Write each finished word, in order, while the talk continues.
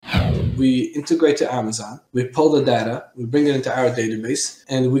we integrate to Amazon, we pull the data, we bring it into our database,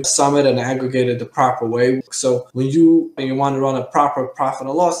 and we sum it and aggregate it the proper way. So when you want to run a proper profit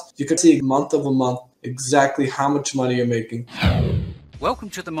or loss, you can see month over month exactly how much money you're making. Welcome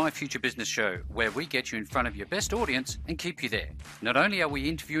to the My Future Business Show, where we get you in front of your best audience and keep you there. Not only are we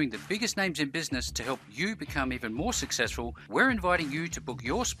interviewing the biggest names in business to help you become even more successful, we're inviting you to book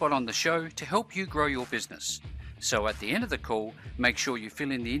your spot on the show to help you grow your business. So at the end of the call, make sure you fill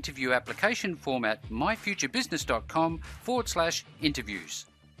in the interview application form at myfuturebusiness.com/interviews.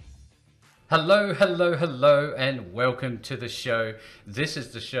 Hello, and welcome to the show. This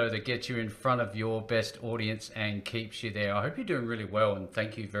is the show that gets you in front of your best audience and keeps you there. I hope you're doing really well, and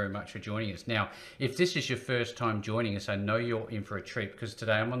thank you very much for joining us. Now, if this is your first time joining us, I know you're in for a treat because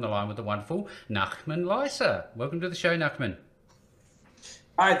today I'm on the line with the wonderful Nachman Lysa. Welcome to the show, Nachman.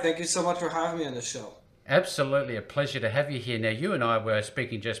 Hi, thank you so much for having me on the show. Absolutely, a pleasure to have you here. Now, you and I were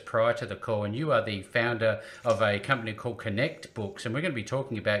speaking just prior to the call, and you are the founder of a company called connectbooks, and we're going to be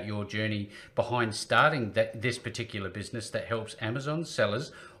talking about your journey behind starting this particular business that helps Amazon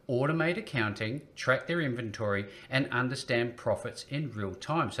sellers automate accounting, track their inventory, and understand profits in real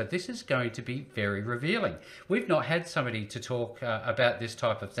time. So this is going to be very revealing. We've not had somebody to talk about this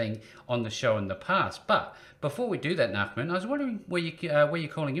type of thing on the show in the past, but before we do that, Nachman, I was wondering where you're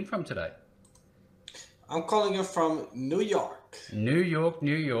calling in from today. I'm calling you from New York. New York.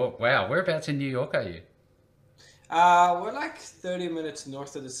 Wow, whereabouts in New York are you? We're like 30 minutes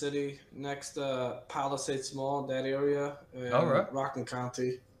north of the city, next to Palisades Mall, that area, in Rockland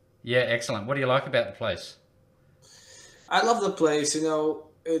County. Yeah, excellent. What do you like about the place? I love the place. You know,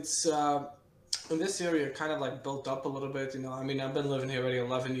 it's in this area kind of like built up a little bit. You know, I mean, I've been living here already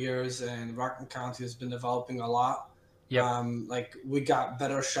 11 years, and Rockland County has been developing a lot. Yep. Like we got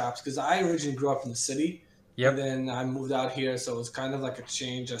better shops because I originally grew up in the city. Yep. And then I moved out here, so it was kind of like a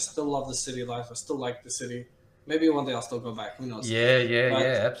change. I still love the city life. I still like the city. Maybe one day I'll still go back. Who knows?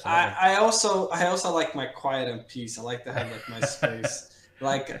 Yeah, absolutely. I also like my quiet and peace. I like to have like my space.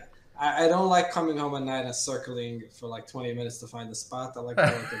 Like I don't like coming home at night and circling for like 20 minutes to find a spot. I like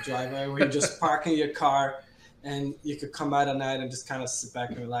the driveway where you just park in your car and you could come out at night and just kind of sit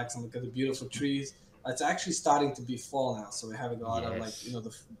back and relax and look at the beautiful trees. It's actually starting to be fall now, so we're having a lot of like, you know,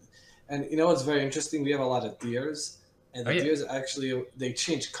 and you know what's very interesting? We have a lot of deers, and the deers actually they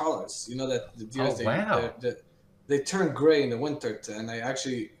change colors. You know that the deers they turn gray in the winter, and I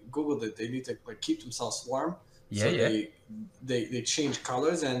actually googled it. They need to like keep themselves warm, they change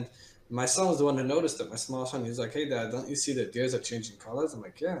colors. And my son was the one who noticed it. My small son, he's like, "Hey, Dad, don't you see that deers are changing colors?" I'm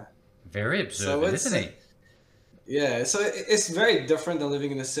like, "Yeah." Very observant, isn't he? Yeah, so it's very different than living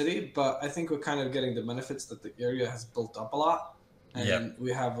in the city, but I think we're kind of getting the benefits that the area has built up a lot, and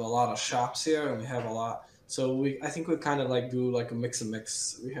we have a lot of shops here, and we have a lot. So I think we kind of like do like a mix.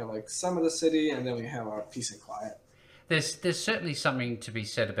 We have like some of the city, and then we have our peace and quiet. There's certainly something to be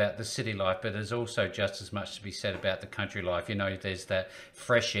said about the city life, but there's also just as much to be said about the country life. You know, there's that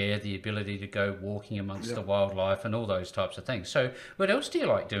fresh air, the ability to go walking amongst the wildlife and all those types of things. So what else do you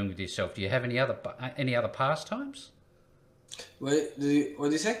like doing with yourself? Do you have any other pastimes? What do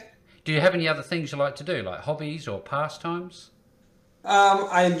you say? Do you have any other things you like to do, like hobbies or pastimes?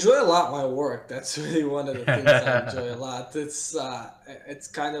 I enjoy a lot my work. That's really one of the things I enjoy a lot. It's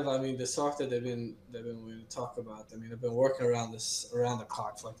kind of, I mean, the software they've been willing to talk about. I mean, I've been working around the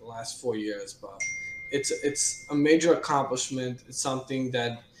clock for like the last 4 years, but it's a major accomplishment. It's something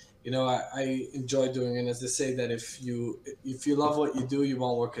that, you know, I enjoy doing. And as they say that if you love what you do, you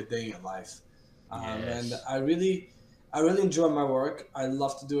won't work a day in your life. And I really enjoy my work. I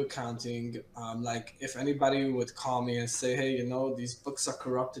love to do accounting. Like if anybody would call me and say, "Hey, you know, these books are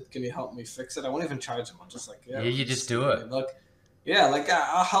corrupted. Can you help me fix it?" I won't even charge them. I'm just like, you just do it. Look, like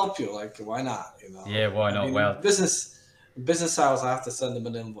I'll help you. Like, why not? You know? Yeah, why not? I mean, well, business hours, I have to send them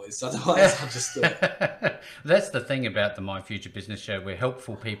an invoice. Otherwise, I'll just do it. That's the thing about the My Future Business Show. We're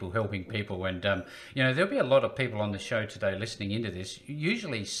helpful people helping people. And, you know, there'll be a lot of people on the show today listening into this,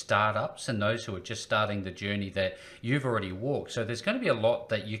 usually startups and those who are just starting the journey that you've already walked. So there's going to be a lot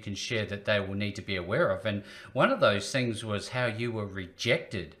that you can share that they will need to be aware of. And one of those things was how you were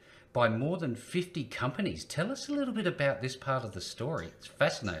rejected by more than 50 companies. Tell us a little bit about this part of the story. It's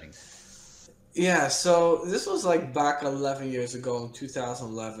fascinating. Yeah, so this was like back 11 years ago in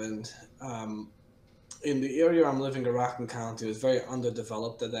 2011. In the area I'm living in Rockland County, it was very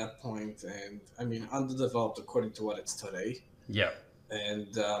underdeveloped at that point. And I mean, underdeveloped according to what it's today. Yeah.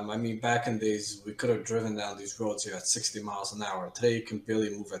 And I mean, back in days, we could have driven down these roads here at 60 miles an hour. Today, you can barely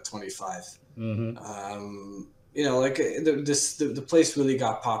move at 25. Mm-hmm. like the place really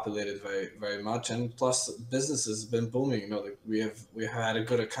got populated very much, and plus business has been booming. Like we have had a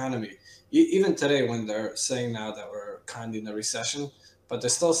good economy. Even today, when they're saying now that we're kind of in a recession, but they're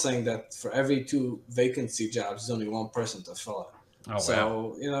still saying that for every two vacancy jobs, there's only one person to fill it. Oh wow.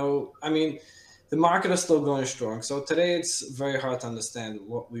 So I mean, the market is still going strong. So today it's very hard to understand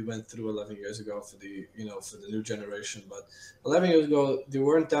what we went through 11 years ago for the for the new generation. But 11 years ago, there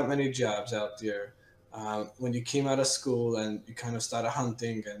weren't that many jobs out there. When you came out of school and you kind of started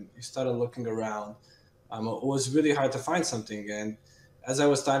hunting and you started looking around, it was really hard to find something. And as I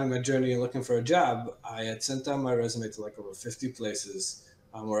was starting my journey and looking for a job, I had sent out my resume to like over 50 places.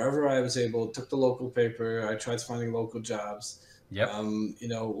 Wherever I was able, took the local paper. I tried finding local jobs. Yep.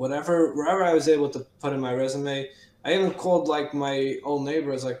 Wherever I was able to put in my resume. I even called like my old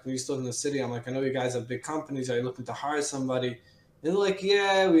neighbors, like we used to live in the city. I'm like, I know you guys have big companies. Are you looking to hire somebody? And they're like,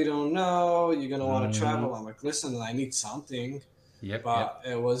 yeah, we don't know. You're gonna want to Hmm. travel. I'm like, listen, I need something, Yep. Yep. but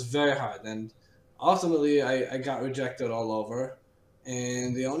it was very hard. And ultimately, I got rejected all over.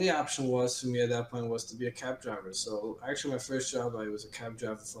 And the only option was for me at that point was to be a cab driver. So actually, my first job, I was a cab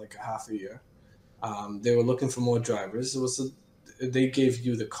driver for like a half a year. They were looking for more drivers. They gave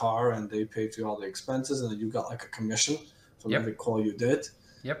you the car and they paid you all the expenses, and then you got like a commission from every Yep. call you did.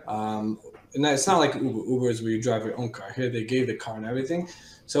 Yep. And it's not like Uber. Uber is where you drive your own car. Here they gave the car and everything.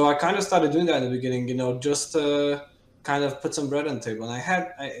 So I kind of started doing that in the beginning, just to kind of put some bread on the table.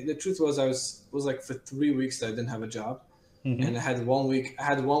 And the truth was, was like for 3 weeks that I didn't have a job, Hmm. and I had 1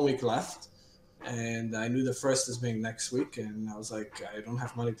 week left, and I knew the first is being next week, and I was like, I don't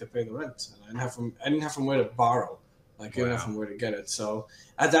have money to pay the rent, and I didn't have from where to borrow, like I didn't have Wow. from where to get it. So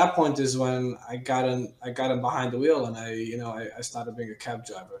at that point is when I got in behind the wheel, and I started being a cab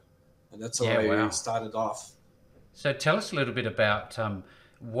driver, and that's how Yeah. I Wow. started off. So tell us a little bit about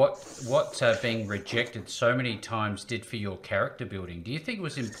what being rejected so many times did for your character building. Do you think it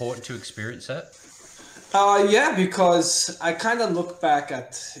was important to experience that? Yeah, because I kind of look back at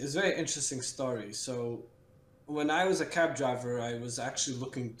it's a very interesting story. So when I was a cab driver, I was actually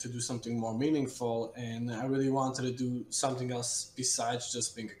looking to do something more meaningful, and I really wanted to do something else besides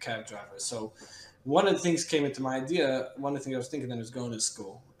just being a cab driver. So one of the things came into my idea. One of the things I was thinking then was going to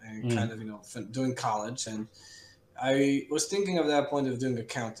school and kind Mm. of doing college, and I was thinking of that point of doing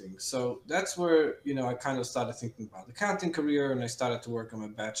accounting. So that's where I kind of started thinking about the accounting career, and I started to work on my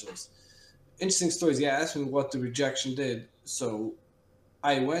bachelor's. Interesting stories. Yeah, ask me what the rejection did. So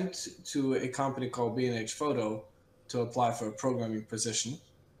I went to a company called B&H Photo to apply for a programming position.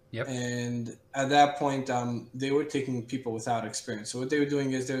 Yep. And at that point, they were taking people without experience. So what they were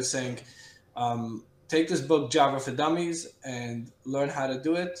doing is they were saying, take this book Java for Dummies and learn how to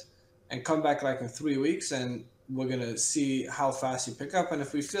do it, and come back like in 3 weeks, and we're gonna see how fast you pick up. And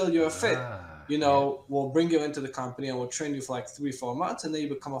if we feel you're a fit, Ah. Yeah. we'll bring you into the company and we'll train you for like 3 4 months, and then you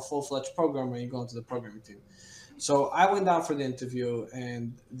become a full-fledged programmer and you go into the programming team. So I went down for the interview,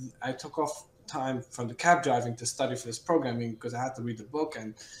 and I took off time from the cab driving to study for this programming because I had to read the book.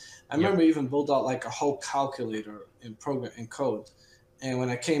 And I remember Yep. even built out like a whole calculator in code. And when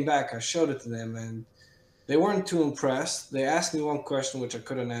I came back, I showed it to them, and they weren't too impressed. They asked me one question which I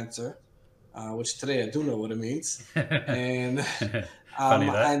couldn't answer, which today I do know what it means. And Funny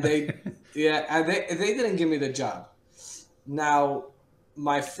and that. they yeah, and they didn't give me the job. Now,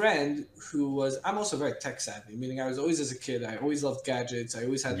 my friend I'm also very tech savvy, meaning I was always, as a kid, I always loved gadgets. I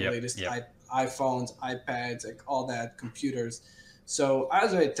always had the Yep. latest Yep. iPhones, iPads, like all that, computers. So I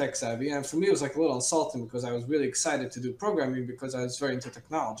was very tech savvy. And for me, it was like a little insulting because I was really excited to do programming because I was very into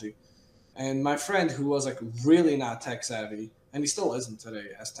technology. And my friend, who was like really not tech savvy, and he still isn't today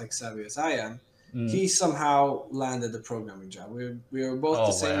as tech savvy as I am, Mm. he somehow landed the programming job. We were both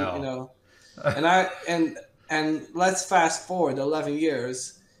the Oh same, wow. and let's fast forward 11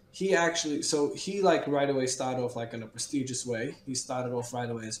 years. He like right away started off like in a prestigious way. He started off right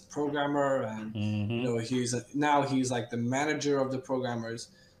away as a programmer, and Hmm. now he's like the manager of the programmers,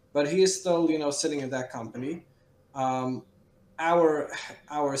 but he is still sitting in that company. Um, our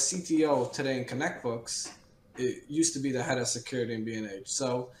our CTO today in connectbooks, it used to be the head of security in B&H.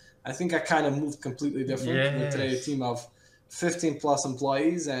 So I think I kind of moved completely different. We're today a Yes. team of 15 plus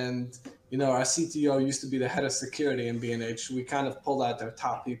employees, and our CTO used to be the head of security in B&H. We kind of pulled out their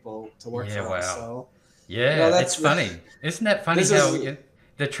top people to work Yeah. for us. Wow. So Yeah. It's that's funny, isn't that funny? this How is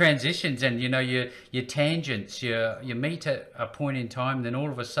the transitions and your tangents. You meet at a point in time, then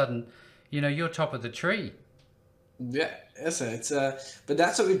all of a sudden, you're top of the tree. Yeah, listen, but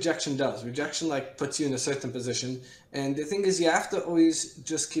that's what rejection does. Rejection like puts you in a certain position, and the thing is, you have to always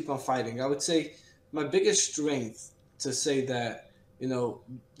just keep on fighting. I would say my biggest strength to say that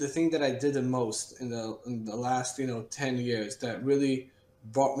the thing that I did the most in the last 10 years that really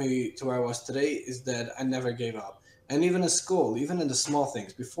brought me to where I was today is that I never gave up. And even in school, even in the small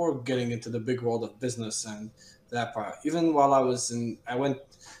things, before getting into the big world of business and that part, even while I went,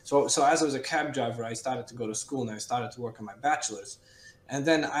 so as I was a cab driver, I started to go to school and I started to work on my bachelor's. And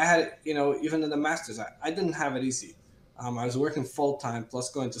then I had, even in the master's, I didn't have it easy. I was working full time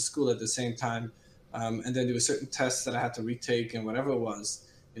plus going to school at the same time. And then there were certain tests that I had to retake and whatever it was,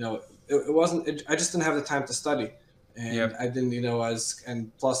 it wasn't, I just didn't have the time to study. And Yep. I didn't,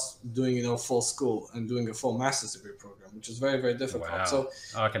 and plus doing, full school and doing a full master's degree program, which is very, very difficult. Wow. So,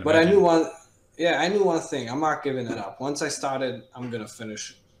 I can but I knew imagine. yeah, I knew one thing. I'm not giving it up. Once I started, I'm going to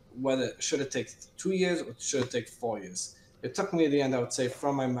finish. Whether should it take 2 years or should it take 4 years? It took me at the end, I would say,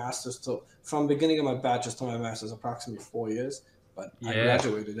 from beginning of my bachelor's to my master's, approximately 4 years. But I Yeah.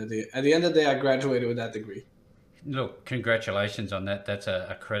 graduated at the end of the day. I graduated with that degree. Look, congratulations on that. That's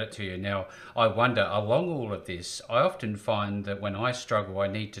a credit to you. Now, I wonder, along all of this, I often find that when I struggle, I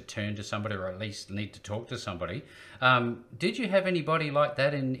need to turn to somebody or at least need to talk to somebody. Did you have anybody like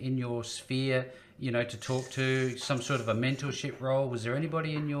that in your sphere, to talk to, some sort of a mentorship role? Was there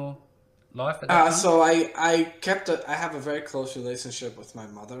anybody in your life at that time? So I have a very close relationship with my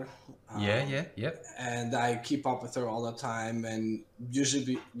mother. Yeah, Um, yeah, yep, and I keep up with her all the time. And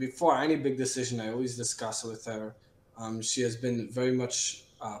usually, before any big decision, I always discuss it with her. She has been very much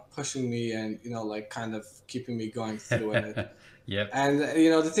pushing me and like kind of keeping me going through it. yep. And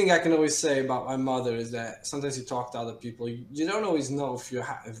the thing I can always say about my mother is that sometimes you talk to other people, you don't always know if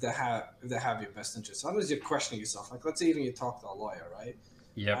they have your best interest. Sometimes you're questioning yourself. Like let's say even you talk to a lawyer, right?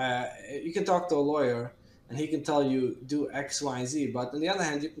 Yep. You can talk to a lawyer and he can tell you do X, Y, and Z. But on the other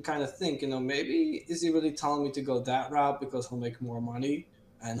hand, you can kind of think, maybe is he really telling me to go that route because he'll make more money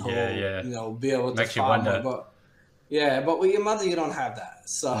and Yeah, he'll, yeah. be able to Makes you file more. wonder. But yeah, but with your mother, you don't have that.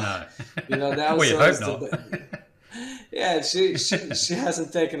 So, No. that Well, was you hope always not. yeah, she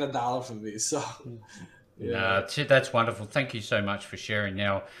hasn't taken a dollar from me. So, yeah. No, that's wonderful. Thank you so much for sharing.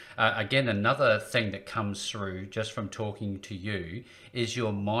 Now, again, another thing that comes through just from talking to you is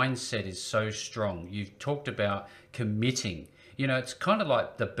your mindset is so strong. You've talked about committing. It's kind of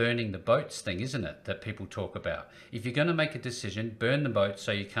like the burning the boats thing, isn't it? That people talk about. If you're going to make a decision, burn the boat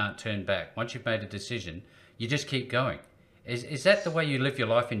so you can't turn back. Once you've made a decision, you just keep going. Is that the way you live your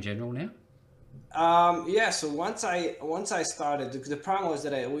life in general now? Yeah. So once I started, the problem was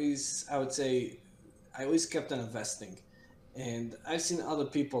that I would say I always kept on investing, and I've seen other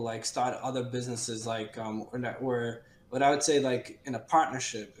people like start other businesses like or that where what I would say like in a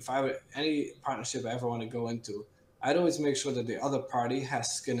partnership. If I would any partnership I ever want to go into, I'd always make sure that the other party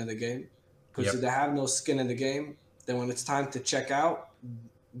has skin in the game, because if they Yep. have no skin in the game, then when it's time to check out,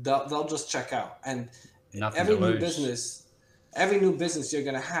 they'll just check out. And Nothing to every new lose. business, every new business you're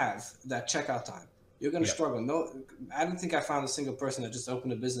gonna have that checkout time. You're gonna Yep. struggle. No, I don't think I found a single person that just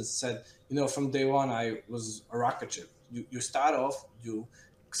opened a business and said, from day one I was a rocket ship. You start off, you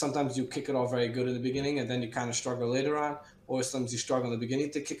sometimes you kick it off very good in the beginning and then you kind of struggle later on, or sometimes you struggle in the beginning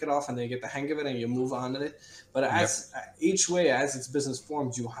to kick it off and then you get the hang of it and you move on to it. But Yep. as each way as its business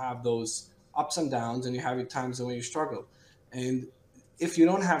forms, you have those ups and downs and you have your times when you struggle. And if you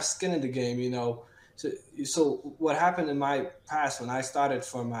don't have skin in the game, so, so what happened in my past when I started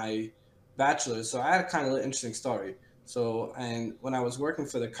for my bachelor's, so I had a kind of interesting story. So, and when I was working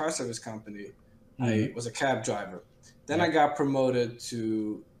for the car service company, I Hmm. was a cab driver. Then I Yep. got promoted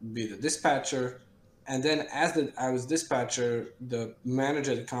to be the dispatcher. And then I was dispatcher, the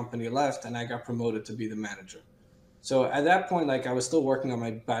manager of the company left and I got promoted to be the manager. So at that point, like I was still working on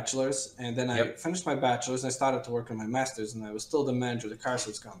my bachelor's, and then I Yep. finished my bachelor's and I started to work on my master's, and I was still the manager of the car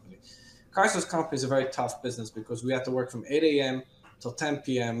service company. Car service company is a very tough business because we had to work from 8 a.m. till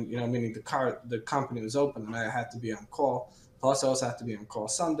 10 p.m. Meaning the company was open, and I had to be on call. Plus, I also had to be on call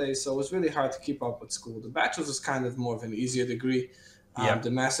Sundays, so it was really hard to keep up with school. The bachelor's was kind of more of an easier degree. The Yep.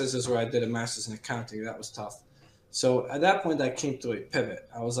 master's is where I did a master's in accounting. That was tough. So at that point, I came to a pivot.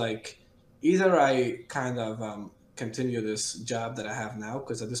 I was like, either I kind of continue this job that I have now,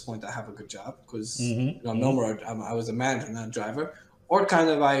 because at this point I have a good job because Hmm. no Hmm. more I was a manager, not a driver, or kind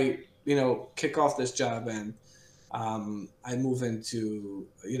of I kick off this job and I move into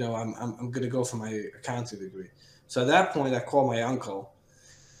I'm gonna go for my accounting degree. So at that point, I called my uncle.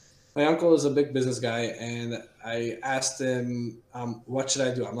 My uncle is a big business guy, and I asked him, what should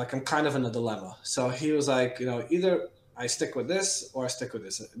I do? I'm kind of in a dilemma. So he was like, either I stick with this or I stick with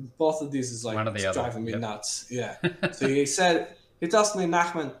this. Both of these is like One or the other. driving me Yep. nuts. Yeah. So he tells me,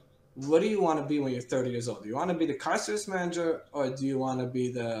 Nachman, what do you want to be when you're 30 years old? Do you want to be the car service manager or do you want to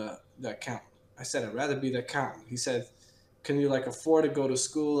be the accountant? I said, I'd rather be the accountant. He said, can you like afford to go to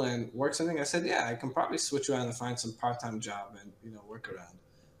school and work something? I said, yeah, I can probably switch around and find some part-time job and, work around.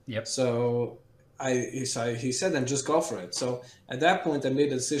 Yep. So he said, then just go for it. So at that point, I made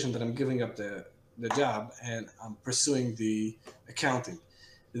the decision that I'm giving up the job and I'm pursuing the accounting.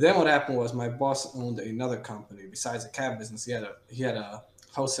 Then what happened was my boss owned another company besides a cab business. He had a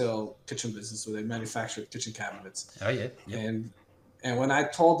wholesale kitchen business where they manufactured kitchen cabinets. Oh yeah. Yep. And when I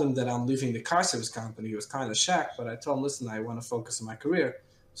told him that I'm leaving the car service company, he was kind of shocked. But I told him, listen, I want to focus on my career.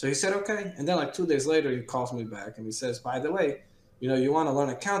 So he said, okay. And then like 2 days later, he calls me back and he says, by the way, you want to learn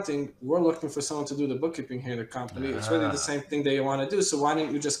accounting? We're looking for someone to do the bookkeeping here in the company. It's really the Ah. same thing that you want to do. So why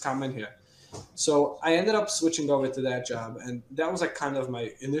don't you just come in here? So I ended up switching over to that job, and that was like kind of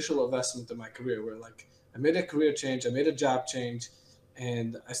my initial investment in my career, where like I made a career change, I made a job change,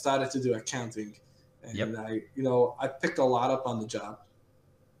 and I started to do accounting. And Yep. I picked a lot up on the job,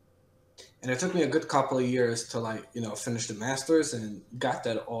 and it took me a good couple of years to like finish the masters and got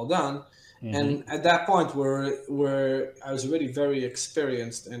that all done. Mm-hmm. And at that point, where I was already very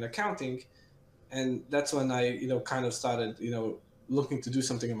experienced in accounting, and that's when I kind of started looking to do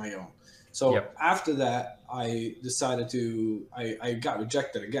something on my own. So Yep. after that, I decided to I got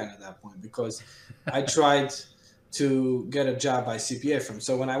rejected again at that point because I tried to get a job by CPA firm.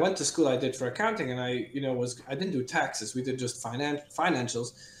 So when I went to school, I did for accounting, and I didn't do taxes. We did just financials,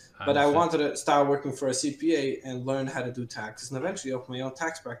 but I Understood. wanted to start working for a CPA and learn how to do taxes, and eventually open my own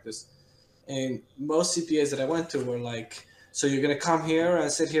tax practice. And most CPAs that I went to were like, so you're gonna come here and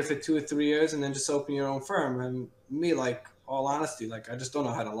sit here for 2 or 3 years and then just open your own firm. And me, like, all honesty, like I just don't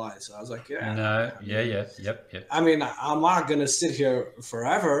know how to lie. So I was like, yeah, no. No. I Yeah. mean, Yeah. Yep. Yep. I mean, I'm not gonna sit here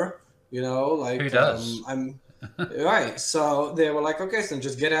forever. Who does? I'm right. So they were like, okay, so then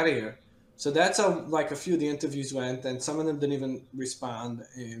just get out of here. So that's how like a few of the interviews went, and some of them didn't even respond.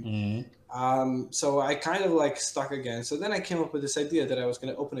 And Mm. so I kind of like stuck again. So then I came up with this idea that I was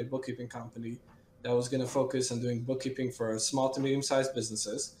going to open a bookkeeping company that was going to focus on doing bookkeeping for small to medium sized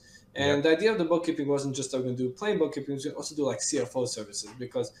businesses. And Yep. the idea of the bookkeeping wasn't just I'm going to do plain bookkeeping, we also do like CFO services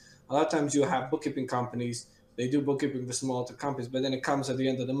because a lot of times you have bookkeeping companies, they do bookkeeping for small to companies, but then it comes at the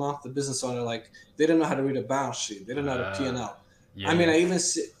end of the month, the business owner, like, they don't know how to read a balance sheet, they don't know how to Ah. P&L. Yeah. I mean, Yeah.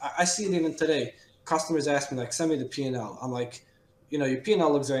 I see it even today. Customers ask me, like, send me the P&L. I'm like, your P&L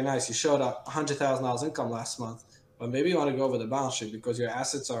looks very nice. You showed up $100,000 income last month, but maybe you want to go over the balance sheet because your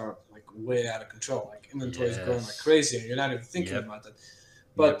assets are like way out of control. Like inventory is growing like Yes. crazy, and you're not even thinking Yep. about that. Yep.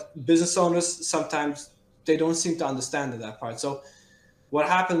 But business owners sometimes they don't seem to understand that part. So what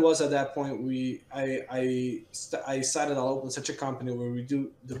happened was at that point I decided I'll open such a company where we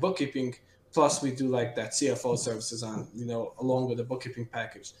do the bookkeeping plus we do like that CFO services on along with the bookkeeping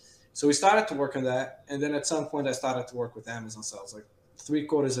package. So we started to work on that, and then at some point I started to work with Amazon sellers. Like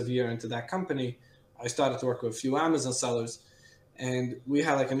 3/4 of a year into that company, I started to work with a few Amazon sellers, and we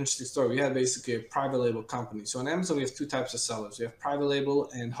had like an interesting story. We had basically a private label company. So on Amazon, we have two types of sellers. We have private label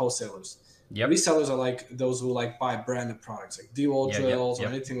and wholesalers. Yep. Resellers are like those who like buy branded products, like DeWalt Yeah. Yep. drills or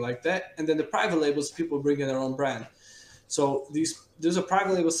Yep. anything like that. And then the private labels, people bring in their own brand. So there's a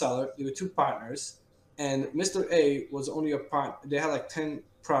private label seller. There were two partners, and Mr. A was only a part. They had like 10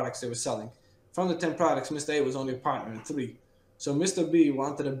 products they were selling. From the 10 products, Mr. A was only a partner in three. So Mr. B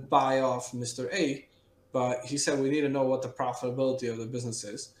wanted to buy off Mr. A, but he said we need to know what the profitability of the business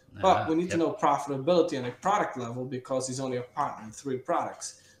is. But we Ah. need to know Yep. profitability on a product level because he's only a partner in 3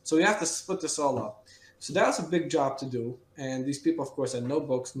 products. So we have to split this all up. So that was a big job to do. And these people, of course, had no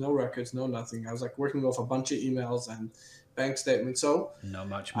books, no records, no nothing. I was like working off a bunch of emails and bank statements. So Not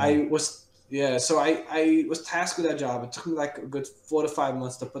much I more. was, yeah, so I was tasked with that job. It took me like a good 4 to 5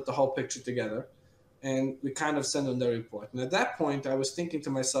 months to put the whole picture together. And we kind of sent them the report. And at that point, I was thinking to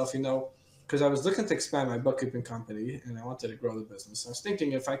myself, because I was looking to expand my bookkeeping company and I wanted to grow the business. I was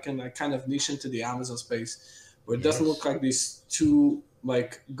thinking if I can like kind of niche into the Amazon space where it doesn't look Yes. like these two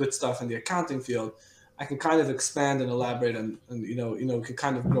like good stuff in the accounting field, I can kind of expand and elaborate and can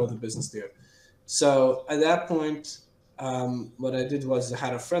kind of grow the business there. So at that point, what I did was I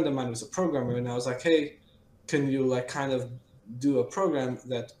had a friend of mine who was a programmer, and I was like, "Hey, can you like kind of do a program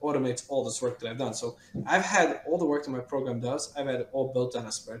that automates all this work that I've done?" So I've had all the work that my program does. I've had it all built on a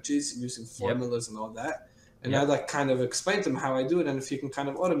spreadsheet using Yep. formulas and all that, and I Yep. like kind of explained to him how I do it and if he can kind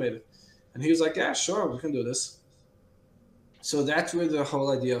of automate it. And he was like, "Yeah, sure, we can do this." So that's where the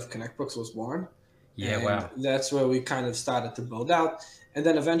whole idea of connectbooks was born, Yeah. and Wow. that's where we kind of started to build out. And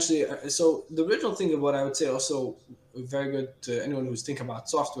then eventually, so the original thing of what I would say also very good to anyone who's thinking about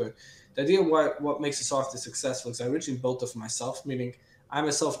software, the idea of what makes a software successful is I originally built it for myself, meaning I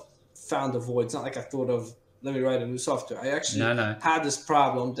myself found the void. It's not like I thought of, let me write a new software. I actually No. No. had this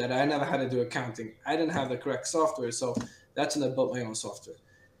problem that I never had to do accounting. I didn't have the correct software. So That's when I built my own software.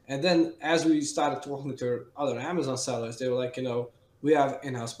 And then as we started talking to other Amazon sellers, they were like, we have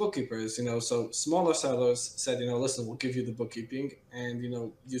in-house bookkeepers, so smaller sellers said, listen, we'll give you the bookkeeping and,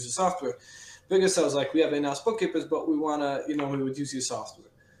 use the software. Bigger sellers like, we have in-house bookkeepers, but we want to, we would use your software.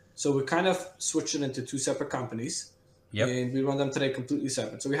 So we kind of switched it into two separate companies, Yep. and we run them today completely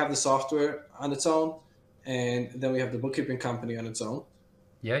separate. So we have the software on its own, and then we have the bookkeeping company on its own.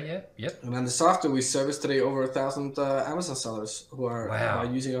 Yeah. Yeah. Yep. And on the software, we service today over 1,000 Amazon sellers who are Wow.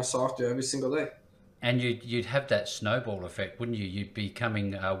 using our software every single day. And you'd have that snowball effect, wouldn't you? You'd be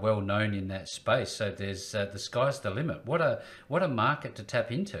becoming well known in that space. So there's the sky's the limit. What a market to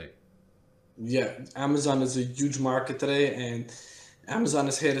tap into. Yeah, Amazon is a huge market today, and Amazon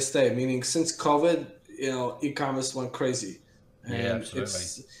is here to stay. Meaning, since COVID, e-commerce went crazy, Yeah, and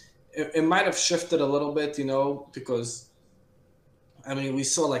absolutely. it might have shifted a little bit, because I mean, we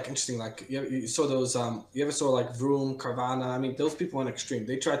saw like interesting, like you saw those. You ever saw like Vroom, Carvana? I mean, those people went extreme.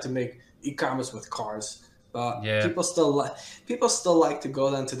 They tried to make e-commerce with cars, but Yeah, people still like to go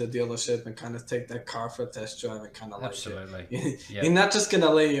down to the dealership and kind of take that car for a test drive and kind of like it. absolutely. You're Yep. not just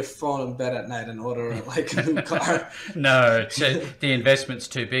gonna lay your phone in bed at night and order like a new car. No, the investment's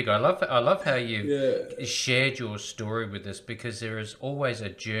too big. I love how you Yeah. shared your story with us, because there is always a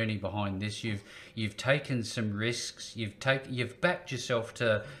journey behind this. You've taken some risks. You've backed yourself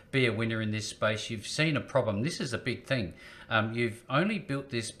to be a winner in this space. You've seen a problem. This is a big thing. You've only built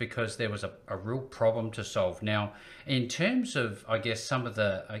this because there was a real problem to solve. Now, in terms of, I guess, some of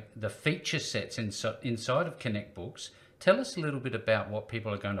the feature sets inside of ConnectBooks, tell us a little bit about what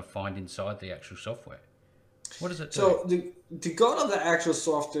people are going to find inside the actual software. What does it do? So the goal of the actual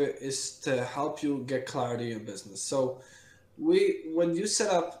software is to help you get clarity in business. So when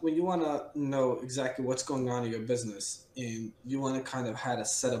you want to know exactly what's going on in your business, and you want to kind of have a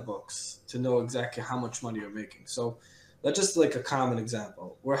set of books to know exactly how much money you're making. So that's just like a common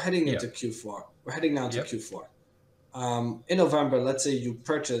example. We're heading into Yep. Q4. We're heading now to Yep. Q4. In November, let's say you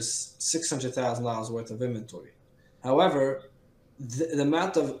purchase $600,000 worth of inventory. However, the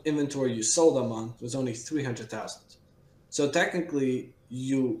amount of inventory you sold a month was only 300,000. So technically,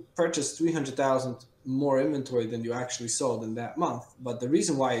 you purchased 300,000 more inventory than you actually sold in that month. But the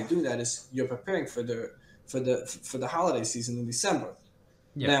reason why you're doing that is you're preparing for the holiday season in December.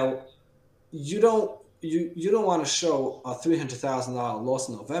 Yep. Now, you don't want to show a $300,000 loss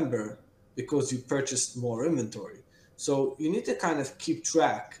in November because you purchased more inventory. So you need to kind of keep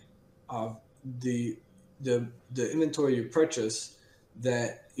track of the the inventory you purchase,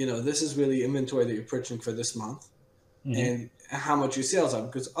 that this is really inventory that you're purchasing for this month, Hmm. and how much your sales are.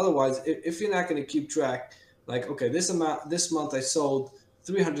 Because otherwise, if you're not going to keep track, like, okay, this month I sold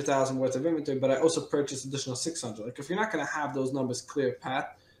 300,000 worth of inventory, but I also purchased additional 600. Like, if you're not going to have those numbers clear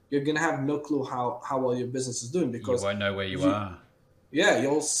pat, you're going to have no clue how well your business is doing, You because won't know where you you are. yeah,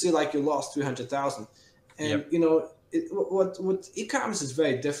 you'll see like you lost 300,000. And Yep. what e-commerce is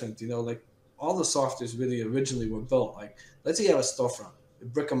very different. Like, all the softwares really originally were built, like, let's say you have a storefront, a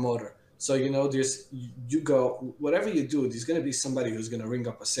brick and mortar. So there's you go, whatever you do, there's going to be somebody who's going to ring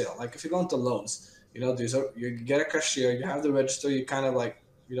up a sale. Like, if you're going to Lowe's, you get a cashier, you have the register, you kind of like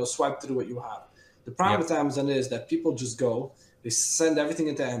swipe through what you have. The problem with Yep. Amazon is that people just go, they send everything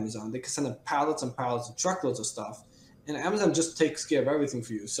into Amazon. They can send them pallets and pallets and truckloads of stuff, and Amazon just takes care of everything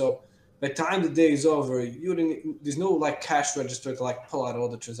for you. So by the time the day is over, there's no like cash register to like pull out all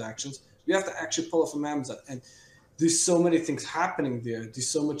the transactions. You have to actually pull it from Amazon, and there's so many things happening there. There's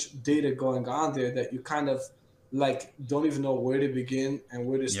so much data going on there that you kind of like don't even know where to begin and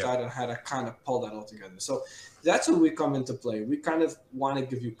where to Yep. start and how to kind of pull that all together. So that's where we come into play. We kind of want to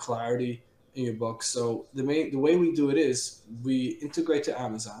give you clarity in your book. So the way we do it is we integrate to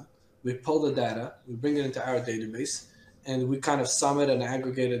Amazon, we pull the data, we bring it into our database, and we kind of sum it and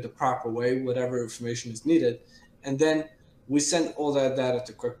aggregate it the proper way, whatever information is needed, and then we send all that data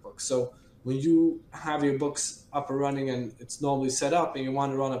to QuickBooks. So when you have your books up and running and it's normally set up and you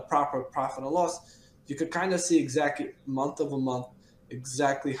want to run a proper profit and loss, you could kind of see exactly month over month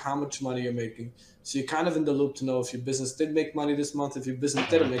exactly how much money you're making. So you're kind of in the loop to know if your business did make money this month, if your business Or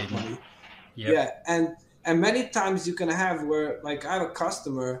didn't it make didn't. money. Yep. Yeah, and many times you can have where, like, I have a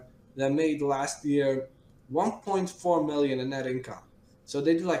customer that made last year 1.4 million in net income. So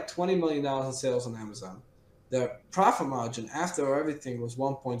they did like $20 million in sales on Amazon. Their profit margin after everything was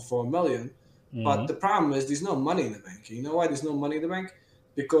 1.4 million. But Hmm. the problem is there's no money in the bank. You know why there's no money in the bank?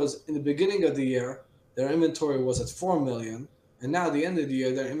 Because in the beginning of the year, their inventory was at 4 million, and now at the end of the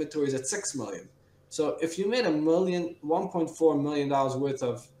year, their inventory is at 6 million. So if you made $1.4 million worth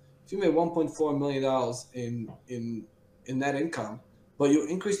of, if you made $1.4 million in net income, but you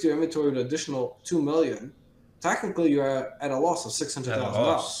increased your inventory with an additional 2 million, technically you're at a loss of six hundred At a thousand loss.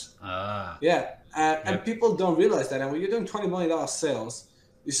 dollars. Ah, Yeah, and yep. people don't realize that. And when you're doing $20 million sales,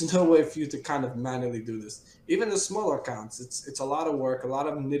 there's no way for you to kind of manually do this. Even the smaller accounts, it's a lot of work, a lot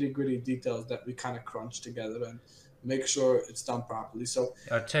of nitty gritty details that we kind of crunch together and make sure it's done properly. So,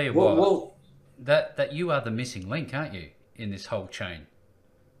 I tell you we'll, what, we'll that you are the missing link, aren't you, in this whole chain?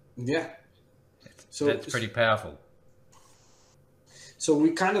 yeah. So That's pretty powerful. So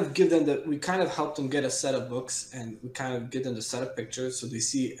we kind of give them we kind of help them get a set of books, and we kind of give them the set of pictures so they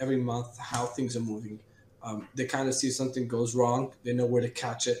see every month how things are moving. They kind of see if something goes wrong, they know where to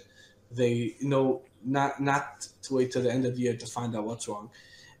catch it. They know not to wait till the end of the year to find out what's wrong.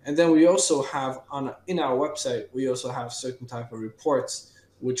 And then we also have in our website we also have certain type of reports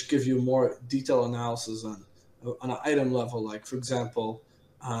which give you more detailed analysis on an item level. Like for example,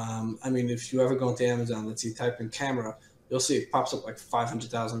 I mean, if you ever go into Amazon, let's see, type in camera, you'll see it pops up like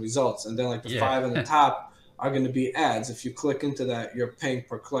 500,000 results. And then like the Yeah. five on the top are going to be ads. If you click into that, you're paying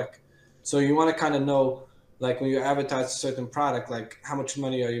per click. So you want to kind of know, like when you advertise a certain product, like how much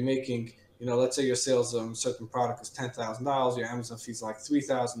money are you making? You know, let's say your sales on a certain product is $10,000, your Amazon fees like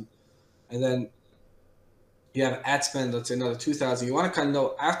 3,000, and then you have ad spend, let's say another 2,000. You want to kind of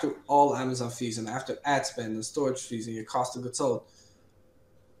know after all Amazon fees and after ad spend and storage fees and your cost of goods sold,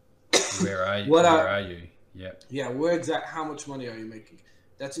 Where are you? what Where are are you? Yep. yeah, where exact how much money are you making?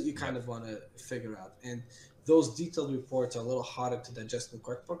 That's what you kind Yep. of want to figure out. And those detailed reports are a little harder to digest in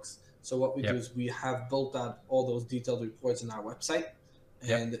QuickBooks. So what we do Yep. is we have built out all those detailed reports in our website.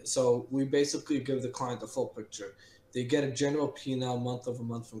 Yep. And so we basically give the client the full picture. They get a general P&L month over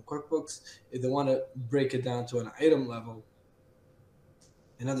month from QuickBooks. If they want to break it down to an item level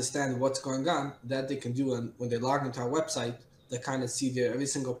and understand what's going on, that they can do. And when they log into our website, they kind of see there every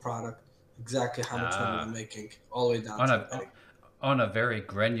single product, exactly how much money they're Ah, making, all the way down on to the a penny. on a very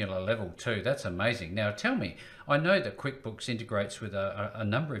granular level too. That's amazing. Now tell me, I know that QuickBooks integrates with a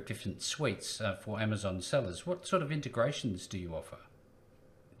number of different suites for Amazon sellers. What sort of integrations do you offer?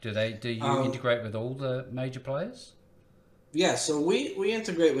 Do you Um, integrate with all the major players? yeah, so we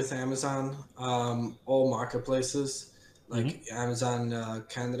integrate with Amazon, all marketplaces like Mm-hmm. Amazon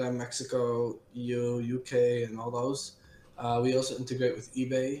Canada, Mexico, EU, UK, and all those. We also integrate with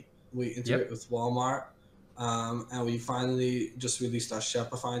eBay. We integrate Yep. with Walmart, and we finally just released our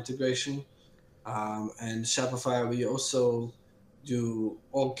Shopify integration. And Shopify, we also do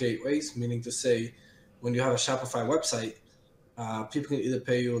all gateways, meaning to say, when you have a Shopify website, people can either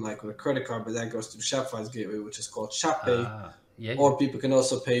pay you like with a credit card, but that goes through Shopify's gateway, which is called ShopPay, Ah, yeah, yeah. or people can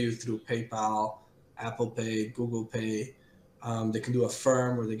also pay you through PayPal, Apple Pay, Google Pay. They can do a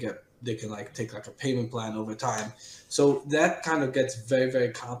firm where they can like take like a payment plan over time. So that kind of gets very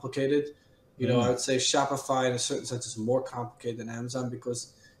very complicated. You know, I Mm, would say Shopify in a certain sense is more complicated than Amazon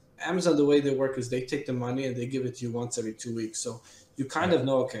because Amazon, the way they work is they take the money and they give it to you once every 2 weeks. So you kind yep. of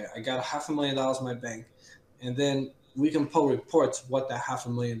know, okay, I got $500,000 in my bank, and then we can pull reports what that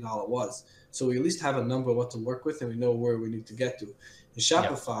 $500,000 was. So we at least have a number what to work with, and we know where we need to get to. In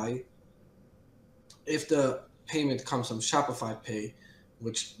Yep. Shopify, if the payment comes from Shopify Pay,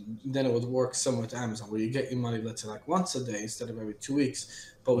 which then it would work similar to Amazon, where you get your money, let's say, like once a day instead of every 2 weeks.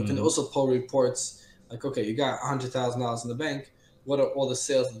 But we can Mm, also pull reports like, okay, you got $100,000 in the bank. What are all the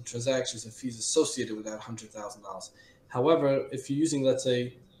sales and transactions and fees associated with that $100,000? However, if you're using, let's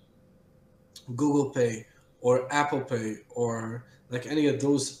say, Google Pay or Apple Pay or like any of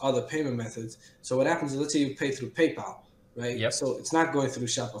those other payment methods. So what happens is, let's say you pay through PayPal, right? yep. So it's not going through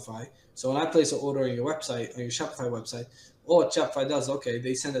Shopify. So when I place an order on your website, on your Shopify website, all what Shopify does, okay,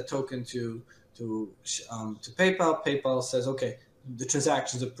 they send a token to PayPal. PayPal says, okay, the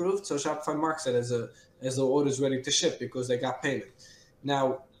transaction's approved. So Shopify marks it as the order is ready to ship because they got payment.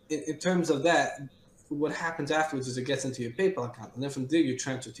 Now, in terms of that, what happens afterwards is it gets into your PayPal account, and then from there you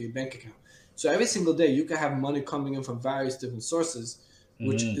transfer to your bank account. So every single day you can have money coming in from various different sources,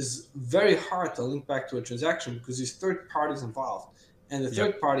 which Mm, is very hard to link back to a transaction because there's third parties involved. And the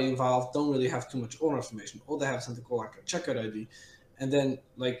third yep. party involved don't really have too much owner information. All they have is something called like a checkout ID. And then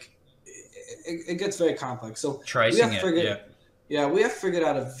like it gets very complex. So we Tracing have it. figured Yep. yeah, we have figured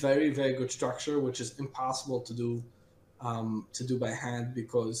out a very, very good structure, which is impossible to do by hand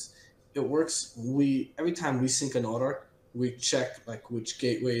because it works. We every time we sync an order, we check like which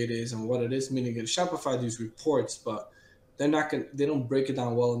gateway it is and what it is. Meaning in Shopify, these reports, but they don't break it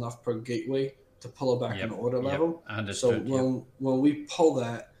down well enough per gateway to pull it back in Yep. order Yep. level. So Understood. Yep. when we pull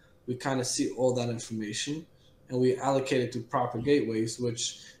that, we kind of see all that information and we allocate it to proper gateways,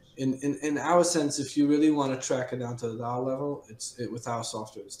 which in our sense, if you really want to track it down to the dollar level, with our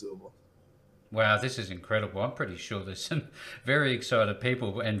software, it's doable. Wow, this is incredible. I'm pretty sure there's some very excited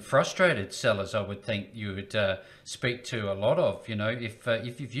people and frustrated sellers I would think you would speak to a lot of. You know,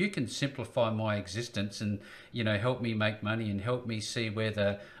 if you can simplify my existence and, you know, help me make money and help me see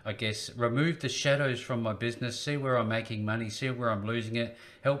where I guess, remove the shadows from my business, see where I'm making money, see where I'm losing it,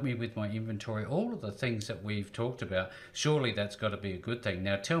 help me with my inventory, all of the things that we've talked about, surely that's got to be a good thing.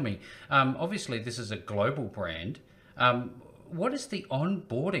 Now, tell me, obviously this is a global brand. What does the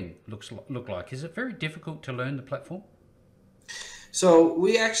onboarding look like? Is it very difficult to learn the platform? So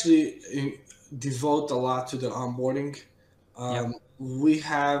we actually devote a lot to the onboarding. Yep. We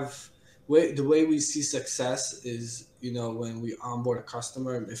have the way we see success is, you know, when we onboard a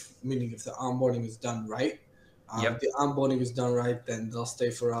customer, meaning if the onboarding is done right. If Yep. the onboarding is done right, then they'll stay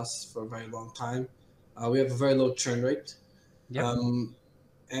for us for a very long time. We have a very low churn rate. Yep. Um,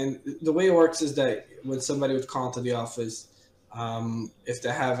 and the way it works is that when somebody would call into the office, if they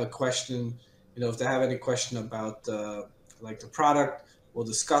have a question, you know, if they have any question about like the product, we'll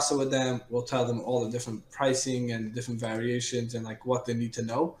discuss it with them. We'll tell them all the different pricing and different variations and like what they need to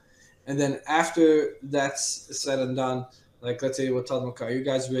know. And then after that's said and done, like let's say we'll tell them, okay, are you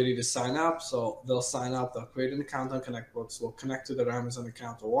guys ready to sign up? So they'll sign up, they'll create an account on connectbooks, we'll connect to their Amazon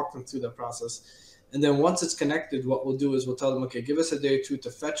account, we'll walk them through the process. And then once it's connected, what we'll do is we'll tell them, okay, give us a day or two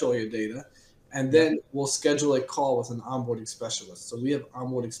to fetch all your data. And Yep. then we'll schedule a call with an onboarding specialist. So we have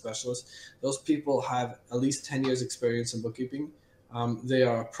onboarding specialists. Those people have at least 10 years experience in bookkeeping. They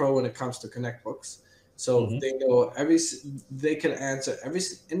are a pro when it comes to connectbooks. So Hmm. they know they can answer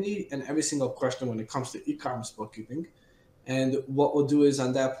any and every single question when it comes to e-commerce bookkeeping. And what we'll do is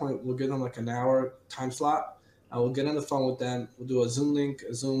on that point, we'll give them like an hour time slot. We'll get on the phone with them. We'll do a Zoom link,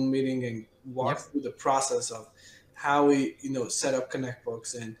 a Zoom meeting, and walk Yep. through the process of how we, you know, set up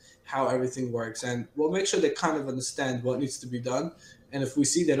connectbooks and how everything works. And we'll make sure they kind of understand what needs to be done. And if we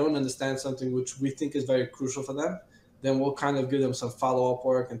see they don't understand something which we think is very crucial for them, then we'll kind of give them some follow-up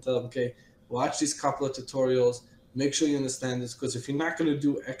work and tell them, okay, watch these couple of tutorials, make sure you understand this, because if you're not going to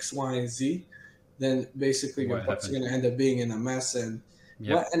do X, Y, and Z, then basically your What books are happened? going to end up being in a mess. And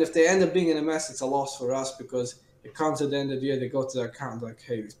Yep. if they end up being in a mess, it's a loss for us because it comes at the end of the year, they go to their account like,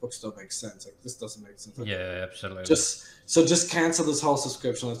 hey, these books don't make sense. Like this doesn't make sense. Okay, Yeah, absolutely. just cancel this whole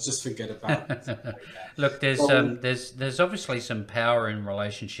subscription. Let's just forget about it. Something like that. Look, So there's obviously some power in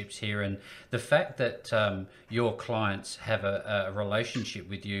relationships here, and the fact that your clients have a relationship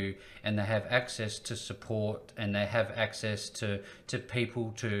with you, and they have access to support, and they have access to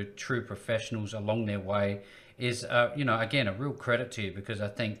people, to true professionals along their way, is you know, again, a real credit to you, because I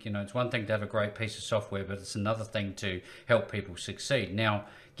think, you know, it's one thing to have a great piece of software, but it's another thing to help people succeed. Now,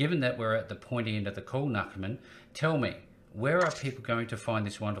 given that we're at the pointy end of the call, Nachman, tell me, where are people going to find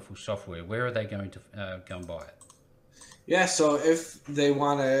this wonderful software? Where are they going to go and buy it? yeah, so if they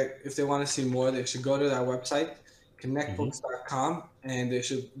wanna see more, they should go to our website, Hmm. connectbooks.com, and they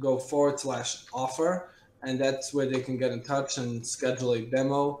should go /offer, and that's where they can get in touch and schedule a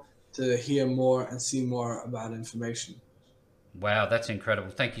demo to hear more and see more about information. Wow, that's incredible.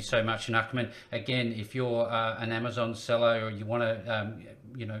 Thank you so much, Nachman. Again, if you're an Amazon seller or you want to,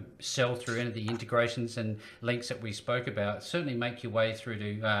 you know, sell through any of the integrations and links that we spoke about, certainly make your way through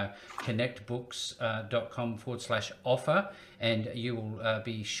to connectbooks.com/offer, and you will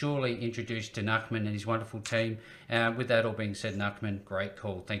be surely introduced to Nachman and his wonderful team. With that all being said, Nachman, great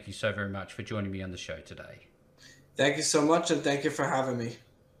call. Thank you so very much for joining me on the show today. Thank you so much, and thank you for having me.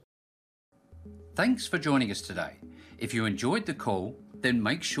 Thanks for joining us today. If you enjoyed the call, then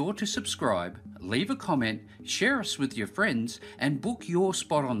make sure to subscribe, leave a comment, share us with your friends, and book your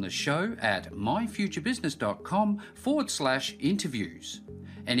spot on the show at myfuturebusiness.com/interviews.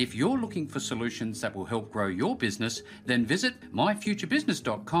 And if you're looking for solutions that will help grow your business, then visit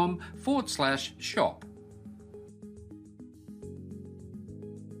myfuturebusiness.com/shop.